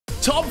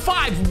Top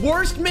 5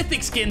 worst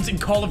mythic skins in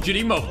Call of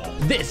Duty Mobile.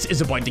 This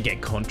is about to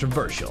get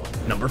controversial.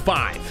 Number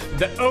 5,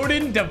 the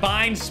Odin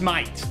Divine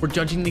Smite. We're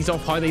judging these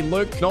off how they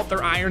look, not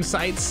their iron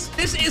sights.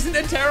 This isn't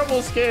a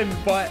terrible skin,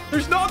 but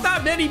there's not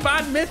that many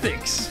bad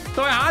mythics,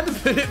 so I had to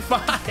put it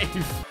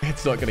 5.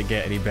 It's not gonna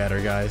get any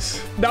better,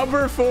 guys.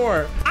 Number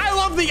 4, I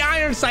love the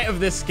iron sight of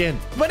this skin,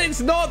 but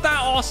it's not that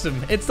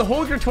awesome. It's the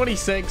Holger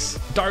 26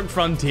 Dark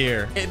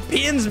Frontier. It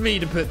pains me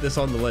to put this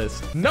on the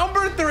list.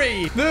 Number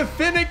 3, the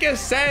Finnick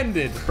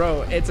Ascended.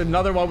 Bro, it's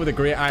another one with a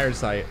great iron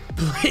sight.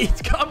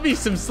 Please cut me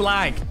some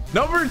slack.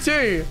 Number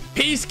 2,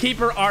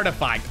 Peacekeeper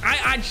Artifact. I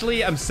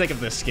actually am sick of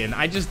this skin.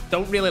 I just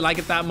don't really like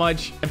it that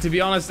much. And to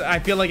be honest, I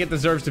feel like it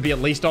deserves to be at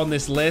least on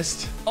this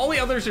list. All the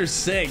others are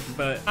sick,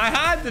 but I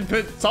had to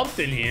put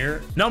something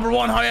here. Number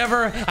 1,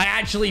 however, I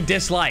actually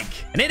dislike.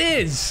 And it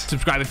is,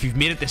 subscribe if you've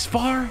made it this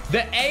far,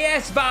 the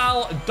AS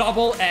Val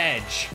Double Edge.